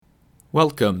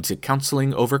Welcome to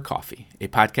Counseling Over Coffee, a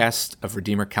podcast of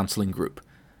Redeemer Counseling Group.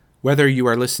 Whether you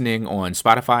are listening on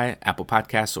Spotify, Apple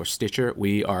Podcasts, or Stitcher,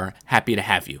 we are happy to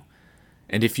have you.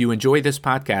 And if you enjoy this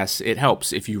podcast, it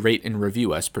helps if you rate and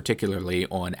review us, particularly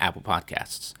on Apple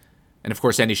Podcasts. And of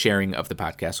course, any sharing of the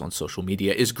podcast on social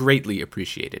media is greatly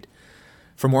appreciated.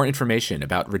 For more information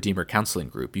about Redeemer Counseling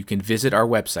Group, you can visit our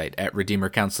website at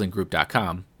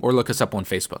redeemercounselinggroup.com or look us up on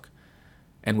Facebook.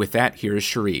 And with that, here is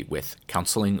Cherie with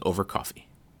Counseling Over Coffee.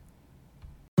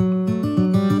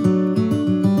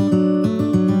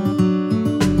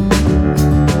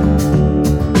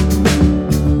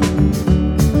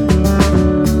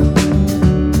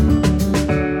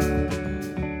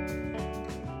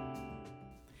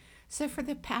 So for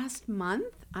the past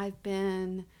month, I've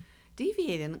been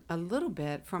deviating a little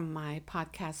bit from my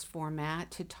podcast format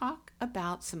to talk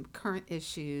about some current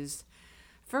issues.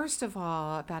 First of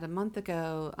all, about a month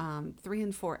ago, 3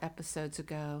 and 4 episodes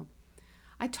ago,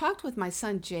 I talked with my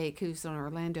son Jake, who's an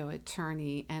Orlando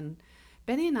attorney, and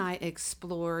Benny and I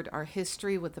explored our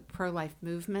history with the pro-life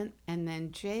movement, and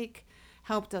then Jake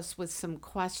helped us with some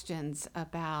questions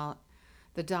about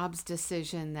the Dobbs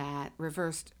decision that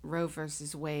reversed Roe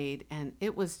versus Wade, and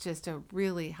it was just a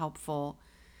really helpful,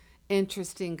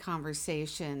 interesting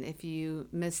conversation if you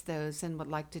missed those and would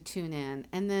like to tune in.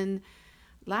 And then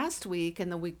last week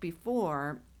and the week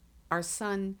before, our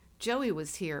son Joey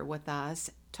was here with us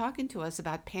talking to us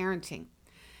about parenting.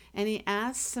 And he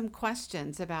asked some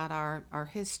questions about our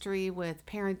history with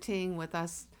parenting, with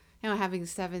us, having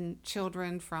 7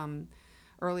 children from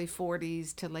early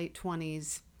 40s to late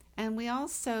 20s. And we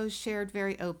also shared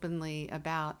very openly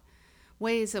about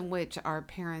ways in which our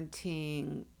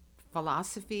parenting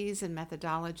philosophies and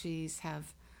methodologies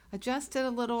have adjusted a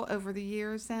little over the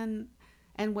years and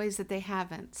ways that they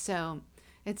haven't. So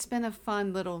it's been a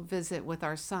fun little visit with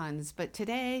our sons. But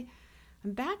today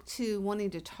I'm back to wanting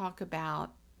to talk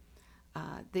about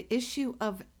the issue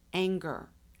of anger,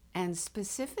 and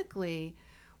specifically,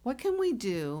 what can we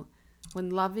do when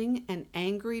loving an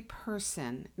angry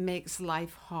person makes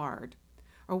life hard?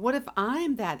 Or what if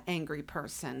I'm that angry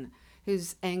person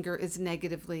whose anger is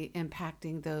negatively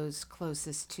impacting those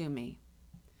closest to me?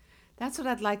 That's what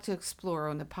I'd like to explore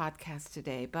on the podcast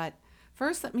today. But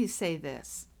first, let me say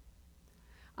this.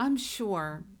 I'm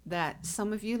sure that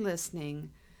some of you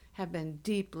listening have been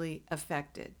deeply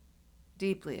affected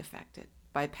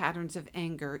by patterns of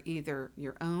anger, either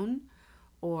your own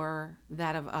or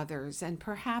that of others. And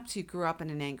perhaps you grew up in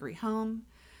an angry home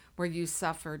where you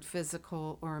suffered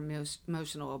physical or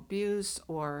emotional abuse,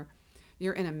 or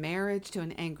you're in a marriage to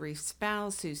an angry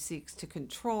spouse who seeks to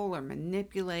control or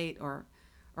manipulate or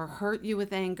hurt you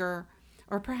with anger.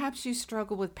 Or perhaps you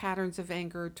struggle with patterns of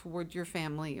anger toward your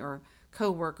family or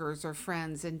coworkers or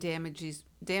friends in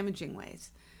damaging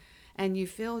ways, and you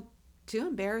feel too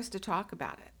embarrassed to talk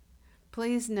about it.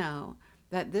 Please know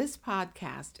that this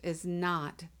podcast is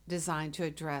not designed to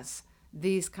address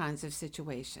these kinds of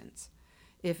situations.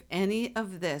 If any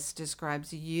of this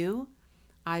describes you,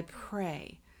 I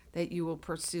pray that you will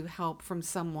pursue help from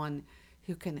someone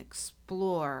who can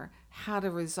explore how to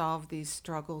resolve these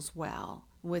struggles well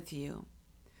with you.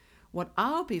 What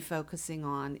I'll be focusing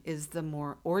on is the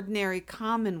more ordinary,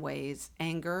 common ways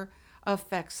anger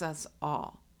affects us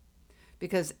all.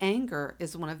 Because anger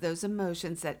is one of those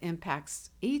emotions that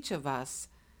impacts each of us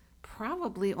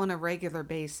probably on a regular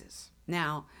basis.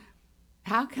 Now,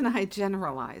 how can I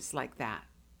generalize like that?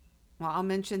 Well, I'll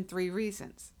mention 3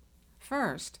 reasons.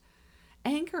 First,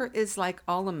 anger is like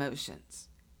all emotions.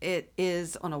 It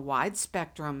is on a wide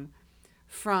spectrum,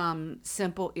 from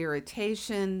simple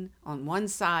irritation on one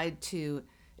side to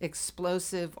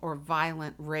explosive or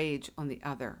violent rage on the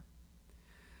other.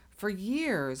 For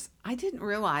years, I didn't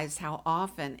realize how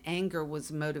often anger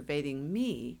was motivating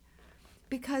me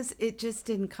because it just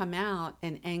didn't come out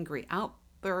in angry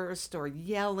outburst or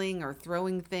yelling or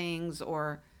throwing things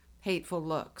or hateful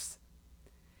looks.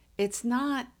 It's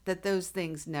not that those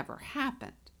things never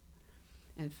happened.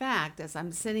 In fact, as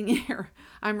I'm sitting here,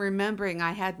 I'm remembering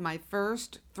I had my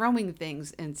first throwing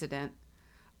things incident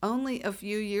only a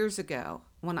few years ago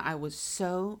when I was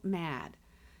so mad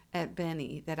at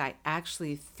Benny that I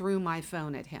actually threw my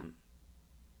phone at him.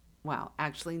 Well,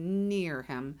 actually near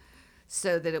him,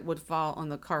 so that it would fall on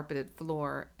the carpeted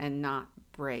floor and not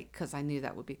break, because I knew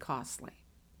that would be costly.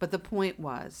 But the point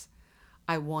was,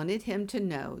 I wanted him to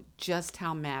know just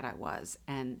how mad I was,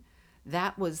 and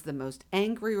that was the most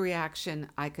angry reaction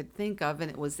I could think of, and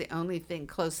it was the only thing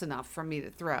close enough for me to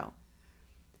throw.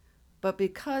 But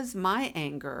because my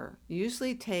anger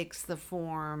usually takes the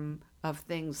form of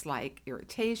things like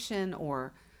irritation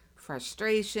or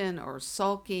frustration or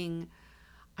sulking,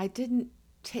 I didn't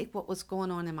take what was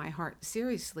going on in my heart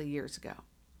seriously years ago.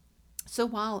 So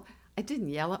while I didn't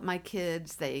yell at my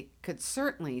kids, they could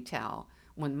certainly tell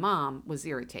when mom was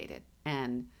irritated.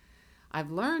 And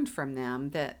I've learned from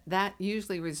them that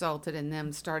usually resulted in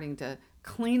them starting to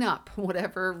clean up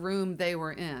whatever room they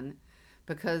were in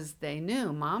because they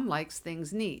knew mom likes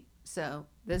things neat. So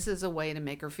this is a way to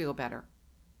make her feel better.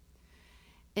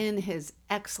 In his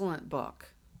excellent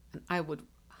book, and I would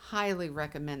highly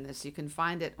recommend this, you can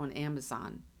find it on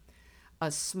Amazon,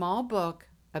 A Small Book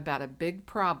About a Big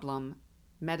Problem,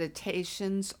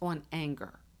 Meditations on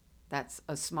Anger. That's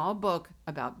A Small Book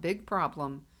About Big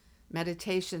Problem,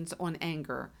 Meditations on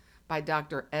Anger by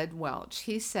Dr. Ed Welch.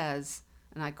 He says,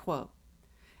 and I quote,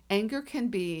 "Anger can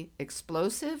be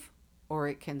explosive or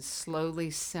it can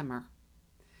slowly simmer.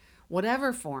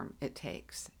 Whatever form it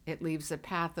takes, it leaves a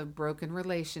path of broken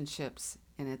relationships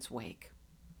in its wake."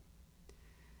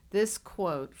 This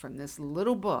quote from this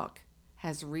little book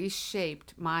has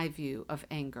reshaped my view of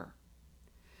anger.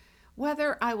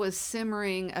 Whether I was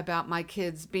simmering about my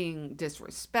kids being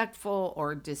disrespectful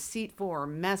or deceitful or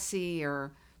messy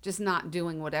or just not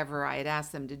doing whatever I had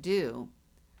asked them to do,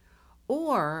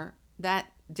 or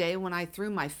that day when I threw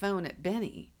my phone at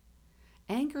Benny,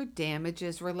 anger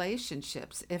damages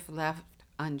relationships if left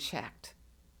unchecked.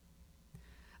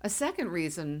 A second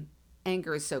reason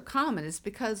anger is so common is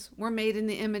because we're made in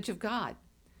the image of God,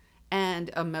 and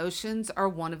emotions are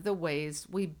one of the ways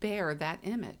we bear that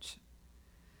image.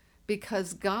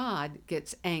 Because God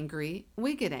gets angry,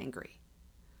 we get angry.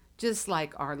 Just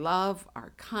like our love,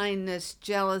 our kindness,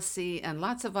 jealousy, and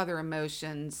lots of other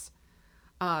emotions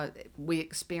we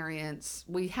experience,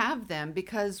 we have them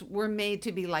because we're made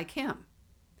to be like Him.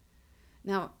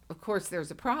 Now, of course,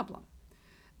 there's a problem.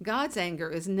 God's anger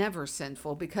is never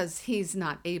sinful because He's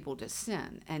not able to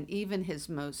sin, and even His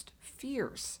most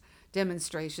fierce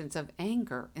demonstrations of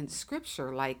anger in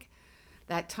Scripture, like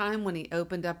that time when He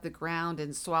opened up the ground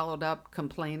and swallowed up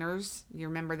complainers, you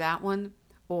remember that one?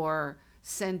 Or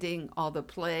sending all the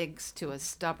plagues to a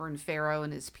stubborn Pharaoh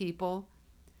and his people.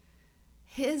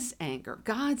 His anger,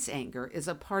 God's anger, is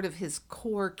a part of His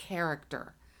core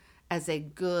character as a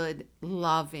good,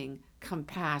 loving,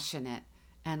 compassionate,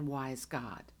 and wise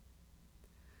God.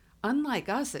 Unlike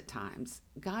us at times,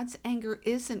 God's anger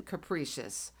isn't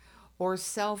capricious or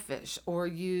selfish or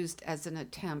used as an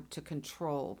attempt to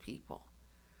control people.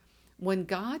 When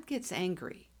God gets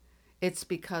angry, it's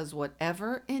because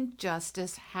whatever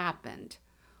injustice happened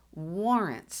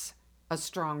warrants a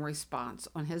strong response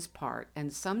on His part,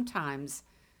 and sometimes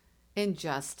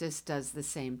injustice does the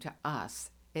same to us.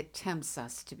 It tempts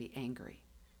us to be angry.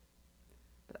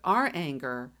 But our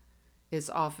anger is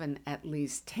often at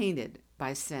least tainted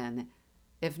by sin,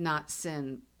 if not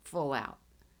sin full out.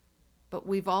 But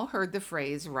we've all heard the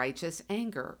phrase righteous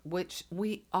anger, which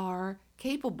we are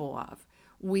capable of.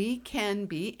 We can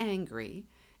be angry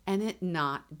and it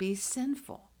not be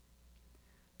sinful.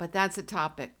 But that's a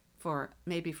topic for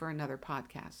maybe for another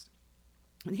podcast.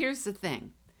 And here's the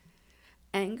thing.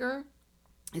 Anger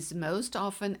is most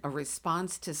often a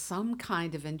response to some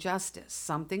kind of injustice.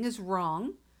 Something is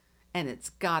wrong and it's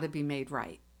got to be made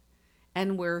right.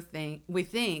 And we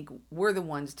think we're the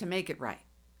ones to make it right.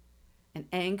 And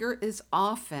anger is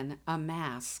often a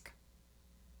mask.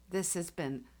 This has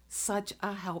been such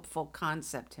a helpful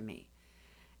concept to me.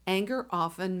 Anger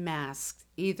often masks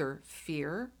either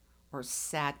fear or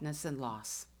sadness and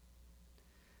loss.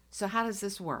 So how does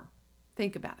this work?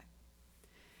 Think about it.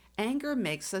 Anger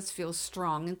makes us feel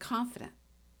strong and confident.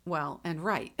 Well, and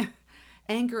right.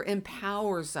 Anger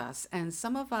empowers us, and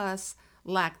some of us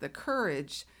lack the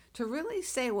courage to really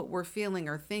say what we're feeling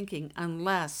or thinking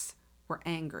unless we're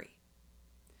angry.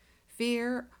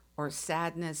 Fear or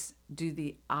sadness do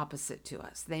the opposite to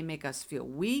us. They make us feel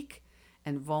weak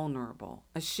and vulnerable,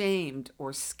 ashamed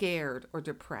or scared or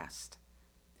depressed.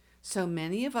 So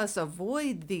many of us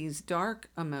avoid these dark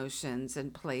emotions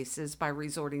and places by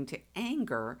resorting to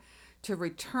anger to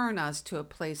return us to a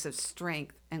place of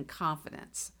strength and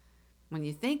confidence. When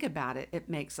you think about it, it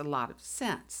makes a lot of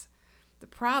sense. The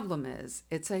problem is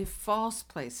it's a false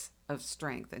place of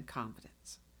strength and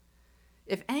confidence.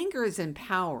 If anger is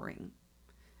empowering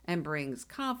and brings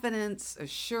confidence,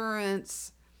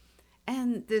 assurance,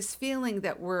 and this feeling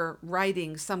that we're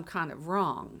righting some kind of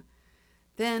wrong,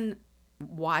 then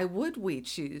why would we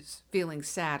choose feeling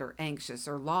sad or anxious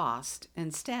or lost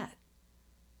instead?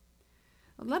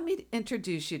 Let me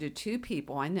introduce you to two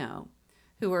people I know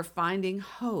who are finding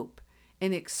hope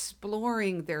in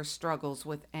exploring their struggles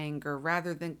with anger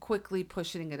rather than quickly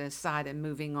pushing it aside and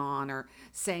moving on or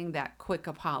saying that quick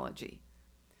apology.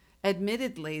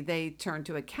 Admittedly, they turned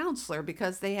to a counselor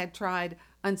because they had tried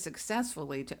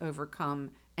unsuccessfully to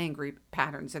overcome angry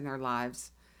patterns in their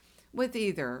lives with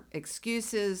either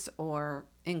excuses or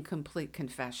incomplete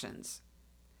confessions.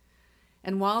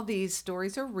 And while these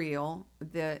stories are real,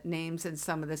 the names in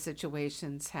some of the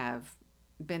situations have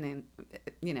been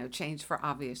changed for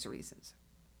obvious reasons.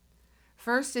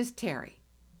 First is Terry.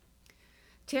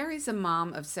 Terry's a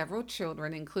mom of several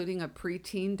children, including a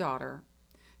preteen daughter,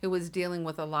 who was dealing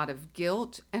with a lot of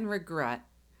guilt and regret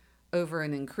over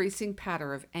an increasing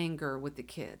pattern of anger with the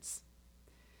kids.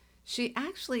 She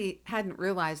actually hadn't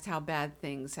realized how bad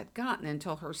things had gotten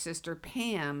until her sister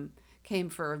Pam came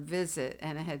for a visit,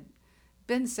 and it had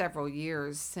been several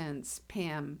years since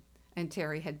Pam and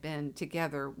Terry had been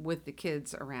together with the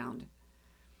kids around.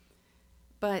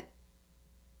 But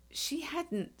she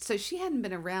hadn't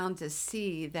been around to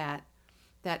see that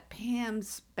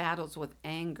Pam's battles with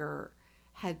anger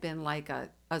had been like a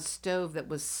stove that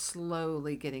was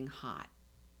slowly getting hot.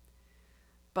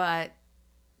 But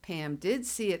Pam did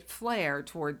see it flare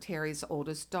toward Terry's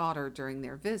oldest daughter during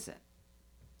their visit.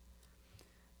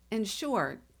 In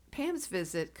short, Pam's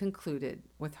visit concluded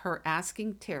with her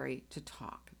asking Terry to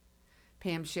talk.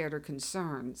 Pam shared her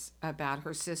concerns about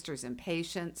her sister's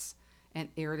impatience and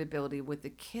irritability with the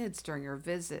kids during her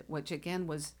visit, which again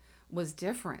was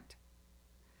different.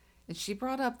 And she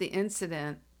brought up the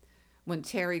incident when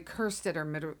Terry cursed at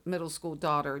her middle school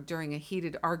daughter during a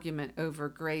heated argument over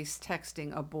Grace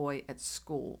texting a boy at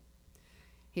school.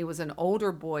 He was an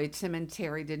older boy Tim and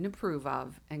Terry didn't approve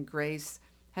of, and Grace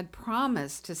had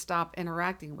promised to stop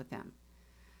interacting with him.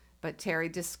 But Terry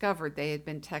discovered they had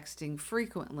been texting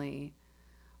frequently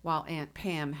while Aunt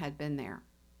Pam had been there.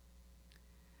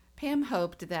 Pam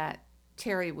hoped that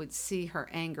Terry would see her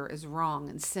anger as wrong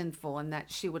and sinful, and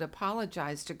that she would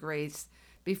apologize to Grace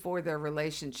before their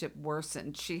relationship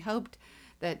worsened. She hoped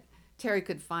that Terry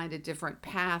could find a different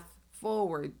path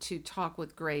forward to talk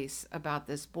with Grace about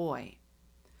this boy.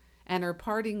 And her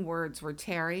parting words were,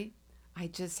 "Terry, I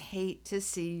just hate to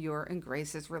see your and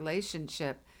Grace's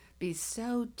relationship be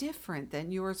so different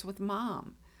than yours with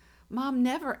Mom. Mom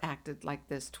never acted like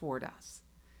this toward us.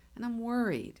 And I'm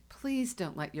worried. Please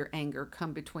don't let your anger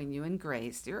come between you and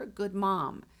Grace. You're a good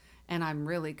mom, and I'm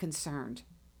really concerned."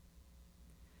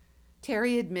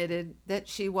 Terry admitted that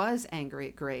she was angry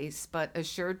at Grace, but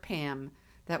assured Pam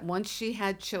that once she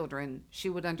had children, she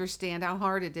would understand how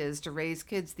hard it is to raise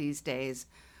kids these days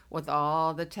with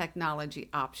all the technology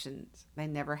options they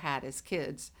never had as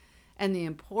kids, and the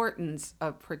importance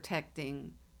of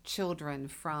protecting children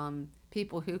from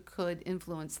people who could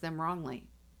influence them wrongly.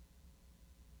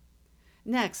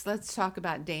 Next, let's talk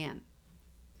about Dan.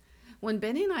 When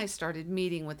Benny and I started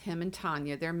meeting with him and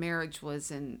Tanya, their marriage was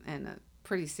in a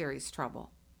pretty serious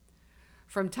trouble.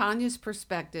 From Tanya's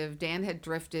perspective, Dan had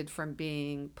drifted from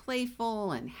being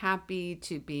playful and happy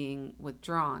to being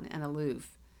withdrawn and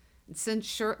aloof. And since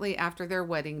shortly after their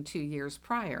wedding 2 years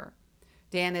prior,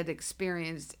 Dan had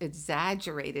experienced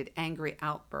exaggerated angry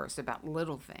outbursts about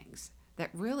little things that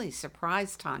really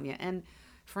surprised Tanya and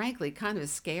frankly kind of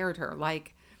scared her,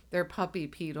 like their puppy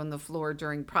peed on the floor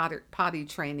during potty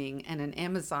training, and an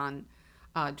Amazon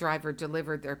driver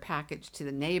delivered their package to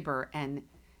the neighbor, and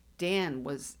Dan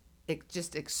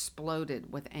just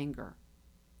exploded with anger.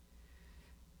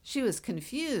 She was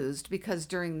confused because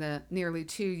during the nearly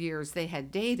 2 years they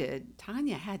had dated,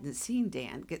 Tanya hadn't seen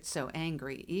Dan get so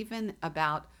angry, even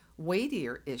about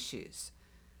weightier issues.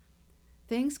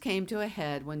 Things came to a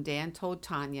head when Dan told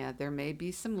Tanya there may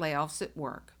be some layoffs at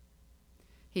work.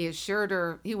 He assured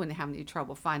her he wouldn't have any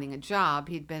trouble finding a job.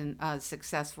 He'd been a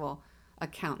successful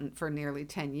accountant for nearly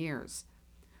 10 years.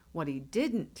 What he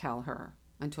didn't tell her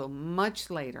until much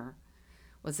later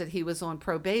was that he was on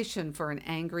probation for an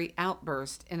angry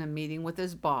outburst in a meeting with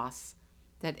his boss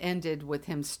that ended with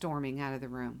him storming out of the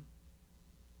room.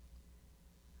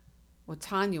 Well,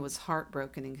 Tanya was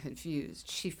heartbroken and confused.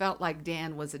 She felt like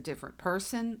Dan was a different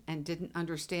person and didn't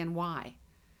understand why.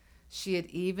 She had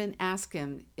even asked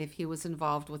him if he was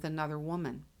involved with another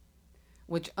woman,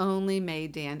 which only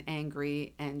made Dan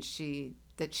angry, and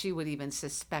that she would even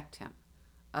suspect him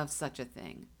of such a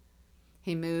thing.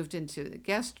 He moved into the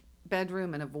guest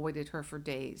bedroom and avoided her for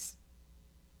days.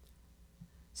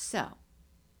 So,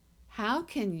 how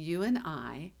can you and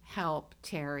I help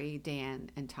Terry,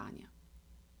 Dan, and Tanya?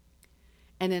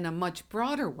 And in a much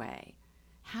broader way,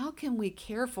 how can we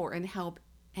care for and help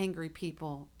angry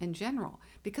people in general?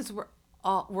 Because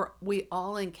we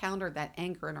all encounter that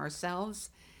anger in ourselves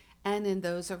and in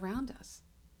those around us.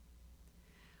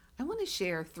 I want to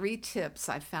share 3 tips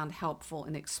I found helpful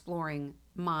in exploring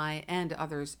my and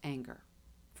others' anger.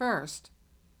 First,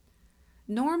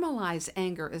 normalize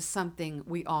anger as something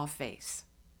we all face.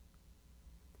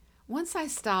 Once I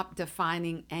stopped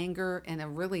defining anger in a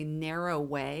really narrow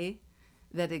way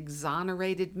that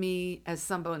exonerated me as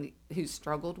someone who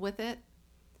struggled with it,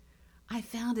 I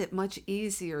found it much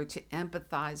easier to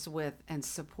empathize with and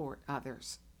support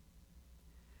others.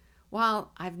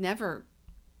 While I've never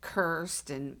cursed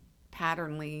and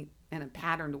patternly in a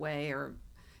patterned way or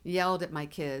yelled at my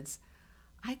kids,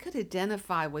 I could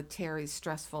identify with Terry's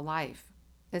stressful life,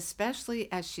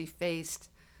 especially as she faced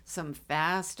some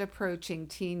fast approaching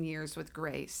teen years with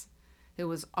Grace, who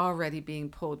was already being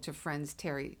pulled to friends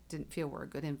Terry didn't feel were a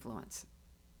good influence.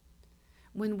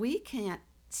 When we can't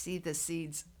see the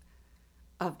seeds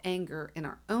of anger in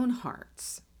our own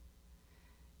hearts,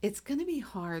 it's going to be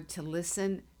hard to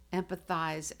listen,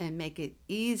 empathize, and make it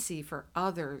easy for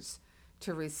others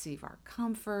to receive our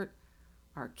comfort,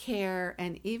 our care,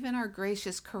 and even our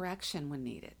gracious correction when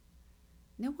needed.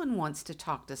 No one wants to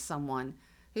talk to someone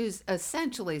who's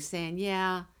essentially saying,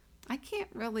 yeah, I can't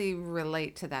really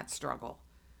relate to that struggle.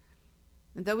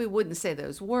 And though we wouldn't say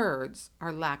those words,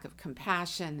 our lack of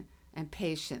compassion and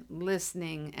patient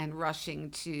listening and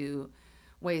rushing to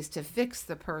ways to fix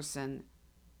the person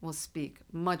will speak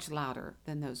much louder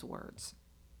than those words.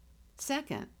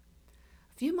 Second,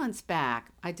 a few months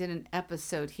back, I did an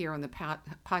episode here on the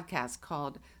podcast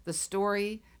called The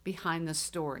Story Behind the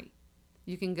Story.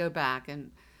 You can go back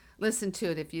and listen to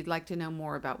it if you'd like to know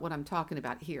more about what I'm talking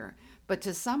about here. But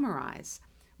to summarize,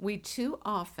 we too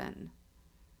often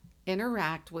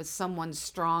interact with someone's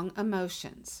strong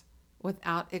emotions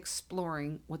without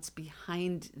exploring what's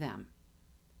behind them.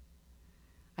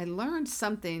 I learned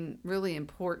something really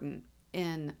important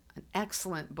in an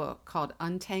excellent book called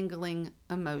Untangling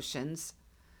Emotions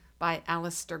by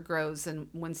Alistair Groves and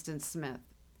Winston Smith.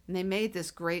 And they made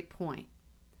this great point.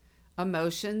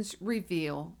 Emotions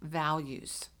reveal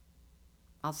values.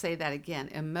 I'll say that again.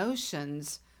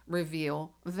 Emotions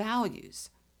reveal values.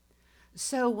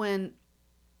 So when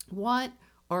what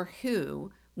or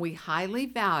who we highly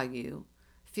value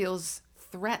feels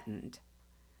threatened,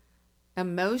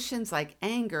 emotions like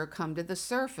anger come to the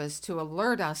surface to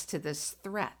alert us to this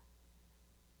threat.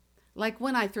 Like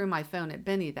when I threw my phone at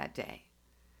Benny that day.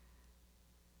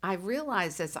 I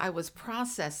realized as I was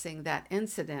processing that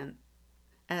incident,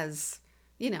 as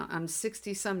I'm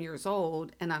 60 some years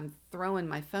old and I'm throwing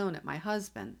my phone at my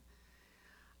husband,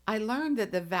 I learned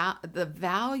that the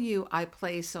value I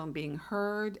place on being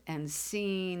heard and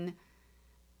seen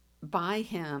by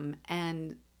him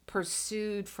and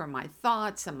pursued for my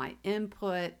thoughts and my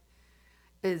input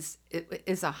is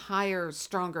a higher,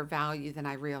 stronger value than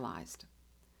I realized.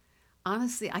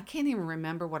 Honestly, I can't even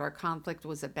remember what our conflict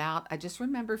was about. I just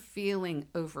remember feeling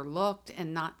overlooked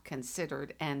and not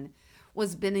considered. And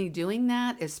was Benny doing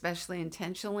that, especially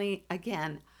intentionally?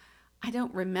 Again, I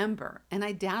don't remember, and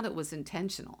I doubt it was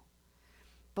intentional.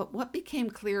 But what became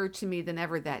clearer to me than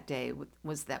ever that day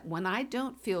was that when I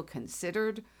don't feel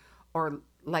considered or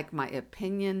like my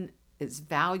opinion is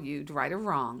valued, right or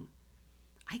wrong,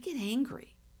 I get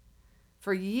angry.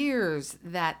 For years,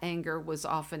 that anger was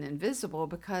often invisible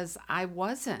because I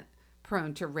wasn't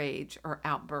prone to rage or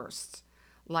outbursts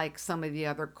like some of the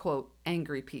other, quote,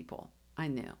 angry people I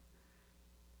knew.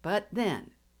 But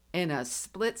then, in a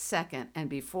split second, and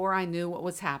before I knew what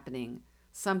was happening,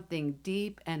 something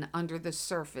deep and under the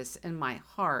surface in my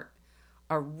heart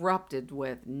erupted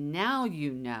with, now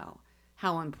you know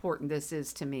how important this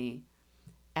is to me.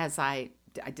 As I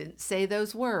didn't say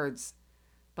those words,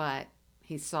 but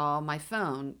he saw my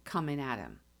phone coming at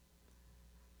him.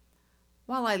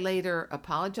 While I later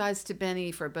apologized to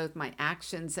Benny for both my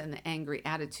actions and the angry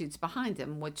attitudes behind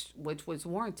him, which was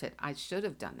warranted, I should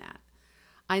have done that.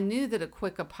 I knew that a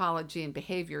quick apology and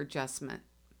behavior adjustment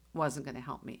wasn't going to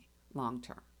help me long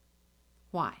term.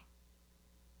 Why?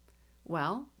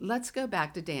 Well, let's go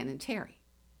back to Dan and Terry.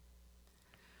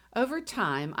 Over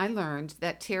time, I learned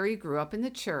that Terry grew up in the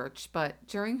church, but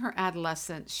during her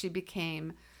adolescence, she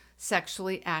became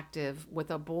sexually active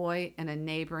with a boy in a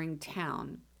neighboring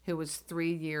town who was 3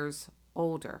 years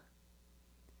older.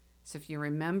 So if you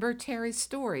remember Terry's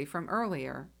story from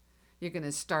earlier, you're going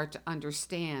to start to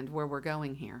understand where we're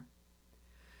going here.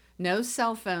 No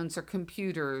cell phones or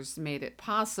computers made it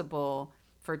possible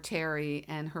for Terry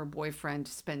and her boyfriend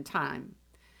to spend time.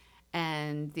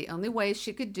 And the only way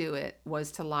she could do it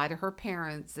was to lie to her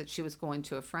parents that she was going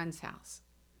to a friend's house.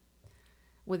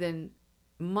 Within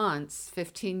months,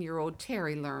 15-year-old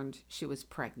Terry learned she was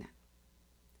pregnant.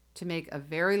 To make a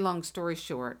very long story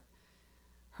short,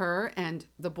 her and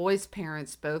the boy's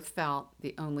parents both felt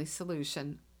the only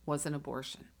solution was an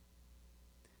abortion.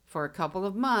 For a couple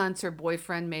of months, her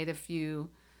boyfriend made a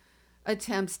few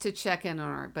attempts to check in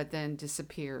on her, but then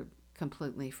disappeared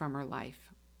completely from her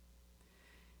life.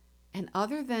 And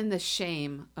other than the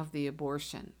shame of the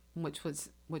abortion, which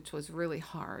was really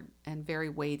hard and very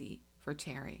weighty for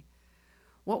Terry,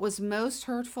 what was most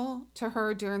hurtful to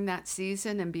her during that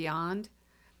season and beyond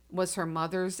was her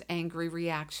mother's angry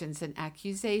reactions and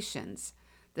accusations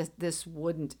that this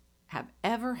wouldn't have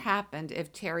ever happened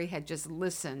if Terry had just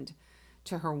listened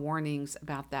to her warnings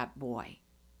about that boy.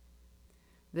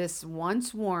 This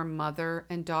once warm mother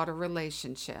and daughter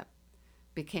relationship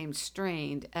became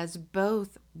strained as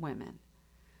both women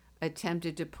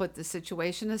attempted to put the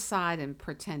situation aside and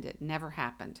pretend it never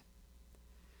happened.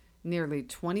 Nearly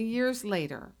 20 years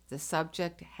later, the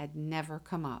subject had never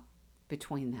come up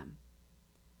between them.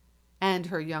 And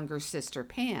her younger sister,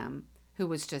 Pam, who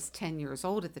was just 10 years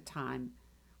old at the time,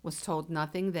 was told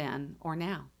nothing then or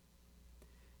now,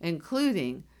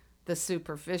 including the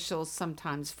superficial,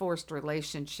 sometimes forced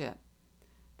relationship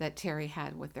that Terry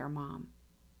had with their mom.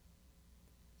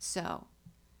 So,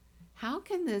 how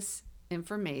can this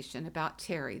information about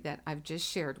Terry that I've just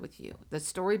shared with you, the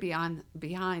story behind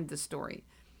the story,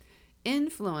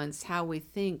 influence how we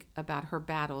think about her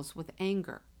battles with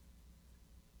anger?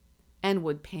 And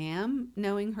would Pam,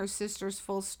 knowing her sister's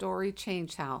full story,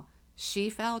 change how she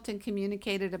felt and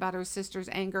communicated about her sister's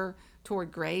anger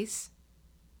toward Grace?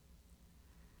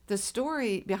 The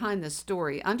story behind the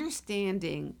story,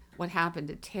 understanding what happened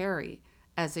to Terry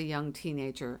as a young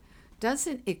teenager,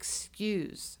 doesn't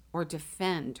excuse or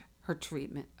defend her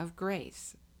treatment of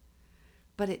Grace,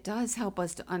 but it does help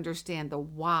us to understand the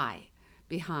why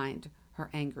behind her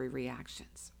angry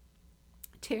reactions.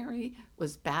 Terry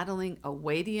was battling a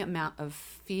weighty amount of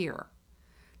fear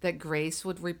that Grace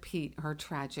would repeat her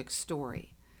tragic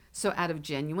story. So out of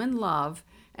genuine love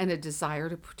and a desire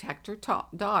to protect her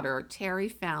daughter, Terry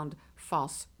found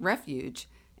false refuge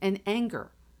in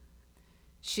anger.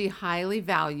 She highly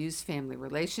values family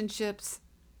relationships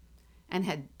and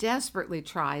had desperately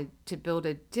tried to build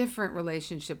a different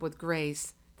relationship with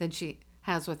Grace than she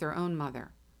has with her own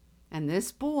mother. And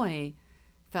this boy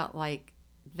felt like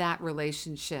that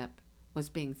relationship was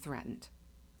being threatened.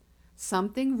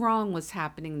 Something wrong was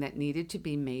happening that needed to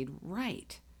be made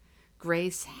right.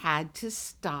 Grace had to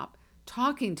stop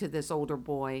talking to this older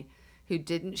boy who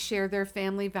didn't share their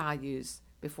family values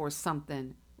before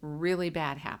something really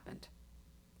bad happened.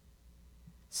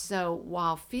 So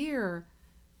while fear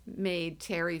made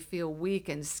Terry feel weak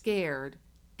and scared,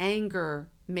 anger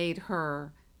made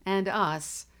her and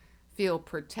us feel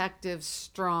protective,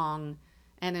 strong,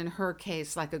 and in her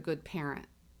case, like a good parent.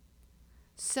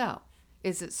 So,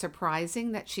 is it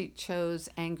surprising that she chose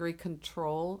angry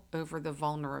control over the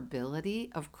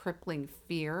vulnerability of crippling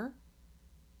fear?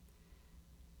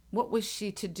 What was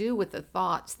she to do with the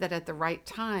thoughts that at the right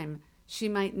time she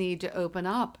might need to open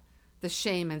up the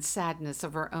shame and sadness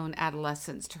of her own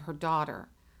adolescence to her daughter,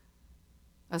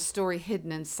 a story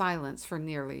hidden in silence for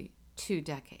nearly 2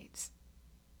 decades?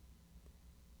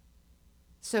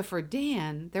 So for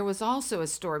Dan, there was also a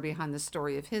story behind the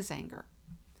story of his anger.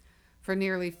 For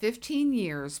nearly 15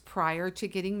 years prior to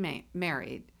getting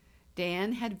married,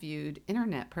 Dan had viewed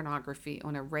internet pornography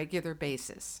on a regular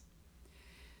basis.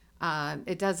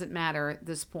 It doesn't matter at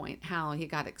this point how he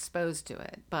got exposed to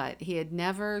it, but he had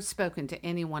never spoken to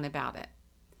anyone about it.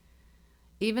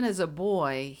 Even as a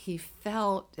boy, he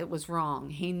felt it was wrong.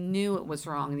 He knew it was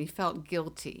wrong, and he felt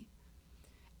guilty.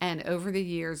 And over the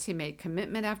years, he made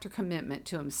commitment after commitment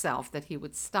to himself that he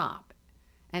would stop.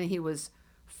 And he was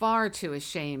far too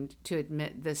ashamed to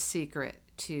admit this secret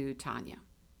to Tanya.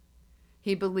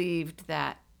 He believed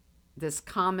that this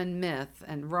common myth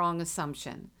and wrong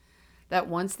assumption that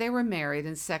once they were married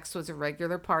and sex was a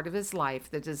regular part of his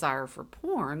life, the desire for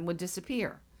porn would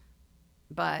disappear.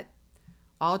 But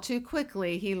all too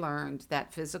quickly, he learned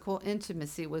that physical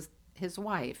intimacy with his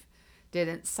wife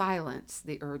didn't silence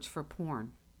the urge for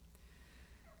porn.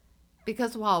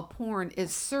 Because while porn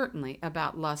is certainly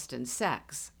about lust and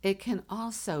sex, it can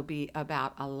also be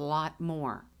about a lot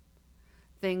more.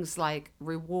 Things like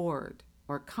reward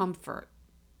or comfort,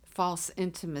 false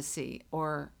intimacy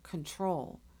or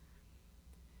control.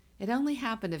 It only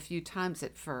happened a few times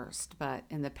at first, but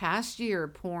in the past year,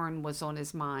 porn was on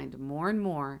his mind more and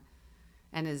more,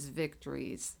 and his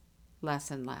victories less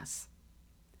and less.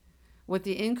 With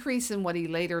the increase in what he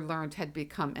later learned had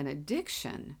become an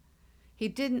addiction, he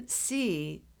didn't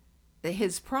see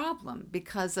his problem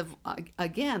because of,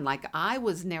 again, like I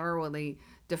was narrowly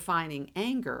defining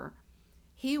anger,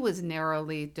 he was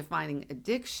narrowly defining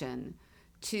addiction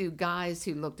to guys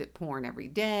who looked at porn every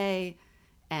day,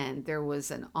 and there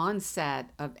was an onset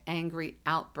of angry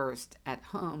outburst at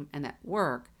home and at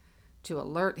work to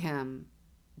alert him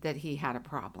that he had a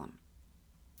problem.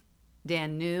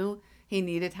 Dan knew he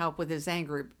needed help with his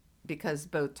anger because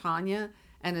both Tanya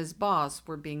and his boss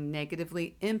were being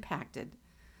negatively impacted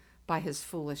by his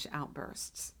foolish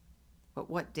outbursts. But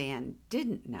what Dan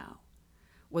didn't know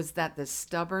was that the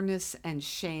stubbornness and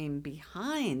shame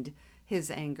behind his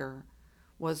anger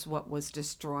was what was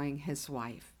destroying his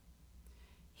wife.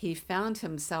 He found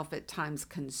himself at times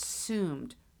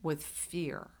consumed with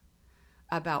fear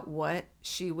about what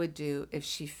she would do if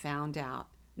she found out,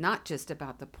 not just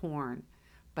about the porn,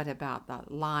 but about the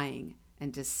lying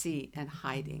and deceit and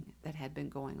hiding that had been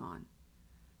going on.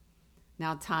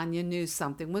 Now, Tanya knew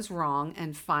something was wrong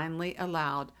and finally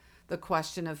allowed the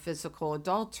question of physical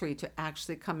adultery to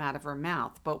actually come out of her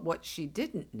mouth. But what she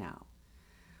didn't know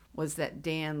was that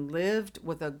Dan lived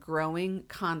with a growing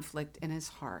conflict in his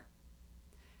heart.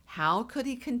 How could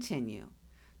he continue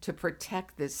to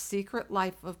protect this secret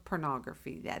life of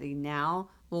pornography that he now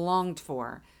longed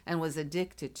for and was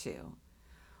addicted to,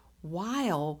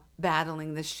 while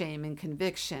battling the shame and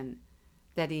conviction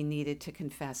that he needed to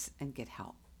confess and get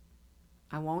help?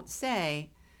 I won't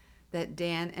say that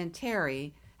Dan and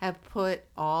Terry have put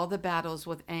all the battles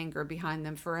with anger behind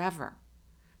them forever,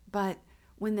 but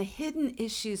when the hidden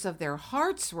issues of their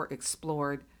hearts were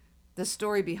explored, the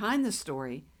story behind the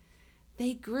story,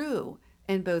 they grew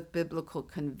in both biblical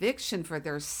conviction for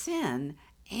their sin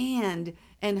and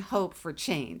in hope for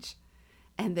change.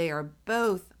 And they are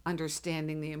both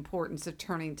understanding the importance of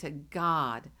turning to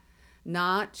God,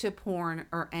 not to porn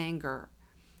or anger,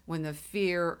 when the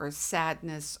fear or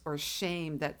sadness or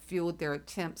shame that fueled their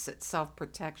attempts at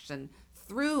self-protection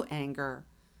through anger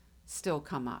still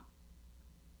come up.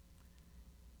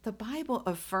 The Bible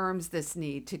affirms this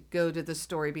need to go to the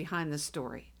story behind the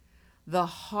story, the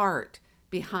heart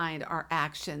behind our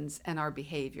actions and our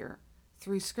behavior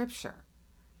through Scripture.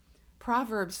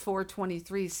 Proverbs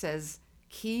 4:23 says,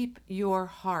 "Keep your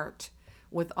heart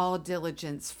with all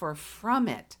diligence, for from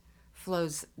it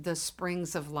flows the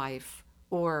springs of life,"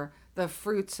 or the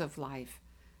fruits of life,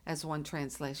 as one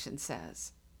translation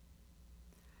says.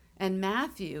 And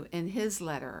Matthew, in his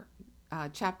letter,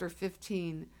 chapter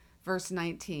 15, verse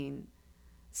 19,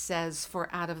 says,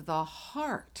 "For out of the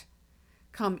heart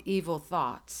come evil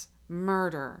thoughts,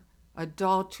 murder,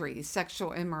 adultery,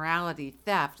 sexual immorality,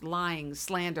 theft, lying,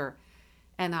 slander,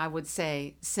 and I would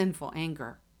say sinful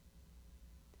anger."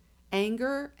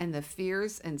 Anger and the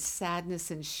fears and sadness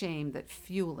and shame that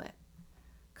fuel it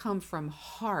come from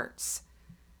hearts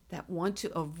that want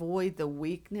to avoid the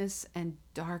weakness and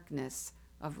darkness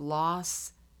of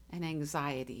loss and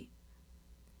anxiety.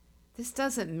 This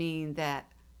doesn't mean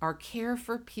that our care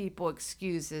for people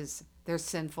excuses their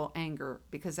sinful anger,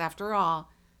 because after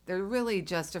all, they're really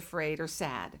just afraid or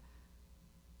sad.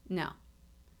 No,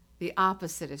 the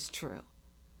opposite is true.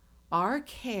 Our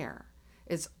care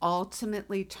is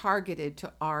ultimately targeted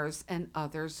to ours and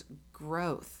others'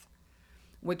 growth,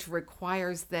 which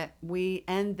requires that we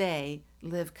and they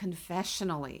live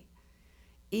confessionally,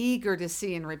 eager to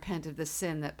see and repent of the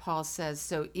sin that Paul says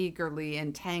so eagerly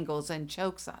entangles and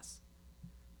chokes us.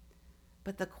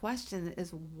 But the question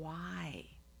is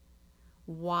why?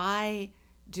 Why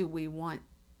do we want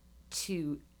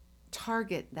to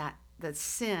target the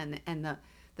sin and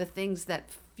the things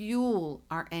that fuel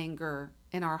our anger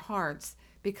in our hearts?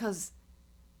 Because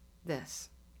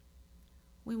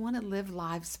we want to live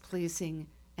lives pleasing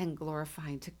and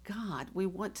glorifying to God. We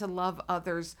want to love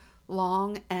others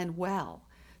long and well.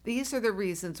 These are the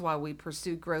reasons why we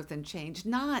pursue growth and change,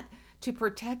 not to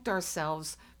protect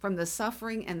ourselves from the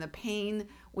suffering and the pain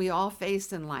we all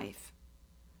face in life.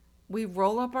 We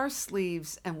roll up our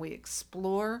sleeves and we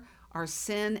explore our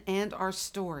sin and our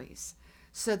stories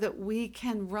so that we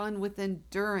can run with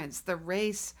endurance the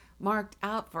race marked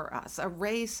out for us, a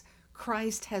race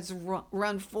Christ has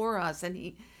run for us, and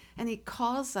he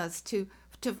calls us to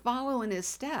follow in his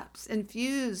steps,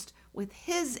 infused with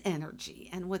his energy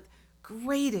and with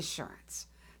great assurance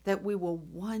that we will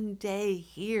one day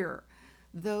hear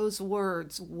those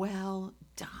words, "Well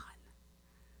done,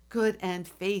 good and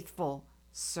faithful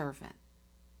servant."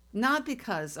 Not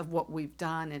because of what we've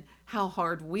done and how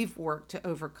hard we've worked to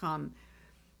overcome,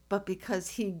 but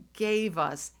because he gave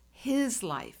us his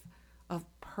life of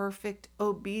perfect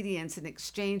obedience in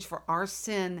exchange for our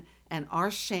sin and our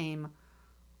shame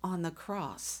on the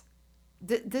cross.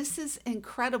 This is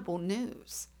incredible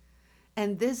news.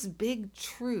 And this big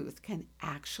truth can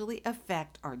actually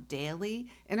affect our daily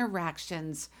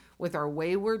interactions with our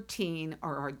wayward teen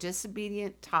or our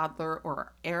disobedient toddler or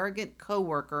our arrogant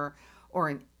coworker or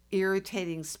an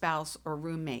irritating spouse or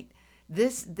roommate.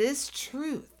 This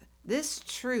truth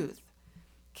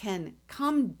can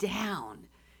come down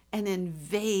and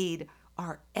invade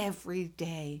our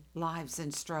everyday lives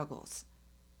and struggles.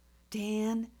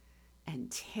 Dan and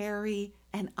Terry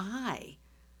and I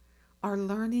are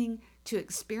learning to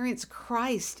experience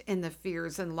Christ in the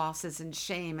fears and losses and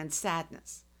shame and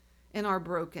sadness in our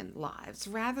broken lives,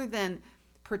 rather than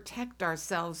protect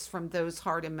ourselves from those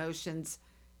hard emotions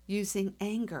using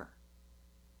anger.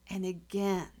 And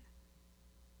again,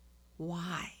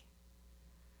 why?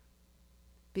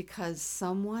 Because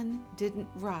someone didn't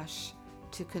rush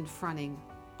to confronting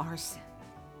our sin.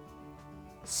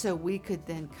 So we could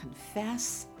then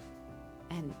confess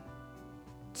and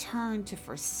turn to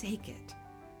forsake it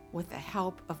with the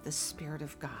help of the Spirit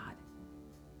of God.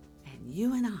 And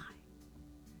you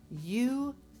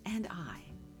and I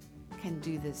can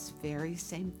do this very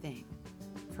same thing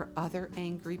for other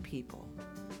angry people,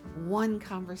 one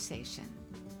conversation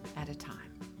at a time.